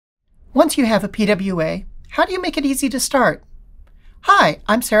Once you have a PWA, how do you make it easy to start? Hi,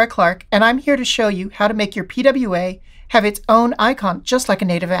 I'm Sarah Clark, and I'm here to show you how to make your PWA have its own icon just like a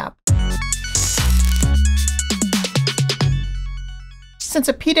native app. Since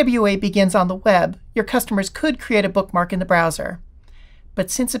a PWA begins on the web, your customers could create a bookmark in the browser.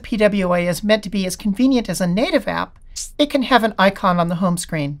 But since a PWA is meant to be as convenient as a native app, it can have an icon on the home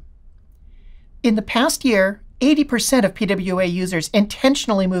screen. In the past year, 80% of PWA users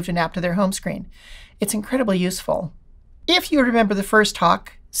intentionally moved an app to their home screen. It's incredibly useful. If you remember the first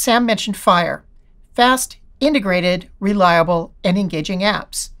talk, Sam mentioned FIRE, fast, integrated, reliable, and engaging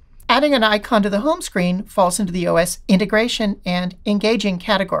apps. Adding an icon to the home screen falls into the OS integration and engaging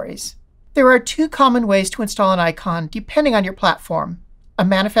categories. There are two common ways to install an icon depending on your platform, a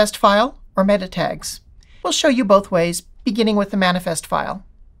manifest file or meta tags. We'll show you both ways, beginning with the manifest file.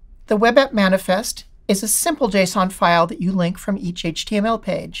 The web app manifest is a simple JSON file that you link from each HTML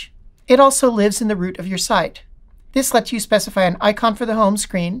page. It also lives in the root of your site. This lets you specify an icon for the home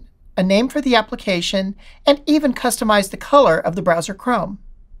screen, a name for the application, and even customize the color of the browser Chrome.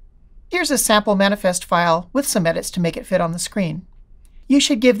 Here's a sample manifest file with some edits to make it fit on the screen. You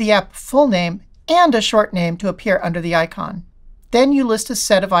should give the app a full name and a short name to appear under the icon. Then you list a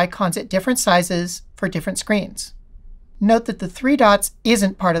set of icons at different sizes for different screens. Note that the 3 dots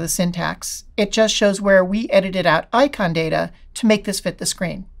isn't part of the syntax. It just shows where we edited out icon data to make this fit the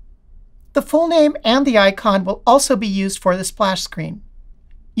screen. The full name and the icon will also be used for the splash screen.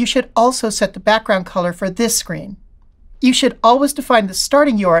 You should also set the background color for this screen. You should always define the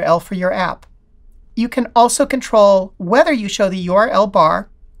starting URL for your app. You can also control whether you show the URL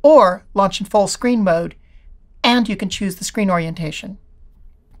bar or launch in full screen mode, and you can choose the screen orientation.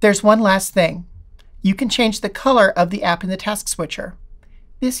 There's one last thing. You can change the color of the app in the task switcher.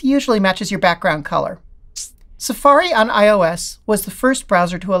 This usually matches your background color. Safari on iOS was the first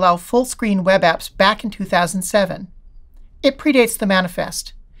browser to allow full-screen web apps back in 2007. It predates the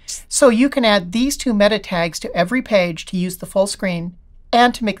manifest. So you can add these two meta tags to every page to use the full screen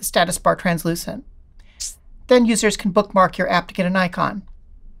and to make the status bar translucent. Then users can bookmark your app to get an icon.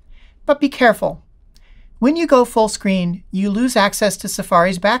 But be careful. When you go full screen, you lose access to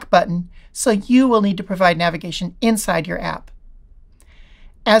Safari's back button, so you will need to provide navigation inside your app.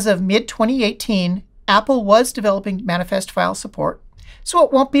 As of mid-2018, Apple was developing manifest file support, so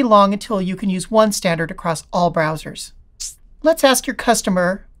it won't be long until you can use one standard across all browsers. Let's ask your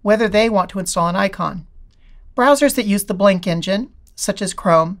customer whether they want to install an icon. Browsers that use the Blink engine, such as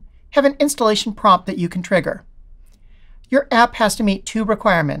Chrome, have an installation prompt that you can trigger. Your app has to meet two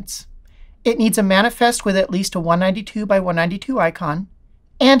requirements. It needs a manifest with at least a 192 by 192 icon,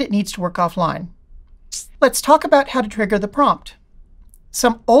 and it needs to work offline. Let's talk about how to trigger the prompt.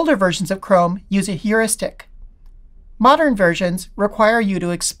 Some older versions of Chrome use a heuristic. Modern versions require you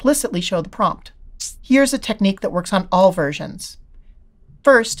to explicitly show the prompt. Here's a technique that works on all versions.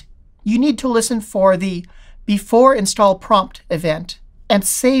 First, you need to listen for the before install prompt event and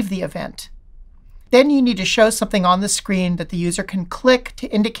save the event. Then you need to show something on the screen that the user can click to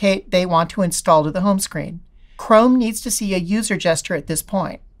indicate they want to install to the home screen. Chrome needs to see a user gesture at this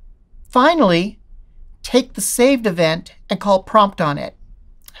point. Finally, take the saved event and call prompt on it.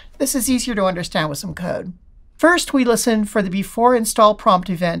 This is easier to understand with some code. First, we listen for the before install prompt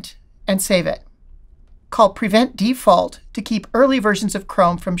event and save it. Call prevent default to keep early versions of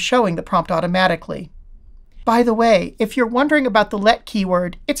Chrome from showing the prompt automatically. By the way, if you're wondering about the let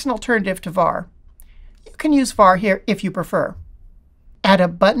keyword, it's an alternative to var. You can use var here if you prefer. Add a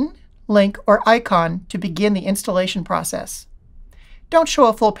button, link, or icon to begin the installation process. Don't show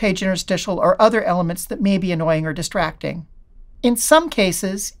a full page interstitial or other elements that may be annoying or distracting. In some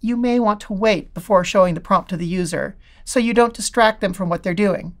cases, you may want to wait before showing the prompt to the user, so you don't distract them from what they're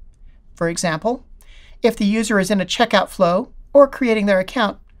doing. For example, if the user is in a checkout flow or creating their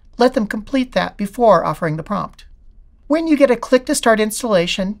account, let them complete that before offering the prompt. When you get a click to start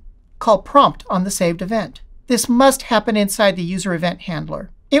installation, call prompt on the saved event. This must happen inside the user event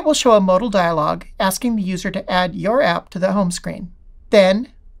handler. It will show a modal dialog asking the user to add your app to the home screen.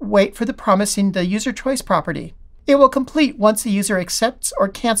 Then, wait for the promising the user choice property. It will complete once the user accepts or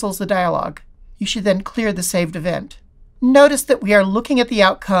cancels the dialog. You should then clear the saved event. Notice that we are looking at the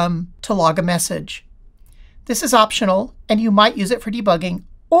outcome to log a message. This is optional, and you might use it for debugging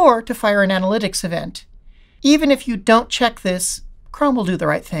or to fire an analytics event. Even if you don't check this, Chrome will do the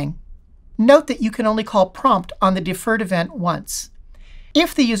right thing. Note that you can only call prompt on the deferred event once.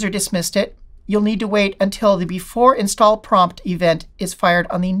 If the user dismissed it, you'll need to wait until the before install prompt event is fired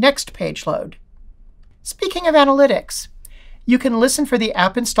on the next page load. Speaking of analytics, you can listen for the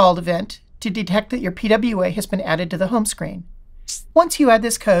app installed event to detect that your PWA has been added to the home screen. Once you add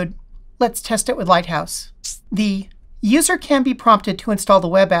this code, Let's test it with Lighthouse. The user can be prompted to install the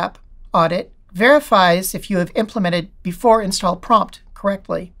web app audit verifies if you have implemented before install prompt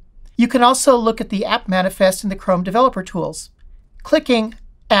correctly. You can also look at the app manifest in the Chrome Developer Tools. Clicking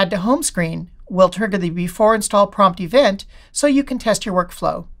Add to Home Screen will trigger the before install prompt event so you can test your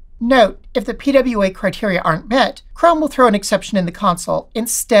workflow. Note, if the PWA criteria aren't met, Chrome will throw an exception in the console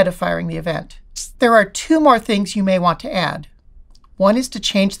instead of firing the event. There are two more things you may want to add. One is to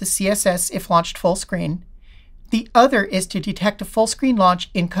change the CSS if launched full screen. The other is to detect a full screen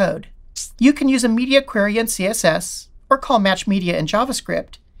launch in code. You can use a media query in CSS or call match media in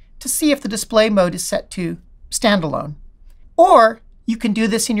JavaScript to see if the display mode is set to standalone. Or you can do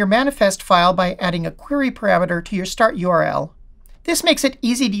this in your manifest file by adding a query parameter to your start URL. This makes it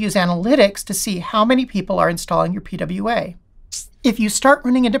easy to use analytics to see how many people are installing your PWA. If you start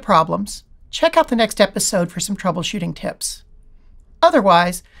running into problems, check out the next episode for some troubleshooting tips.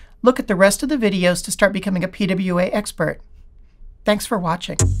 Otherwise, look at the rest of the videos to start becoming a PWA expert. Thanks for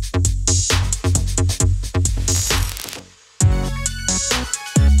watching.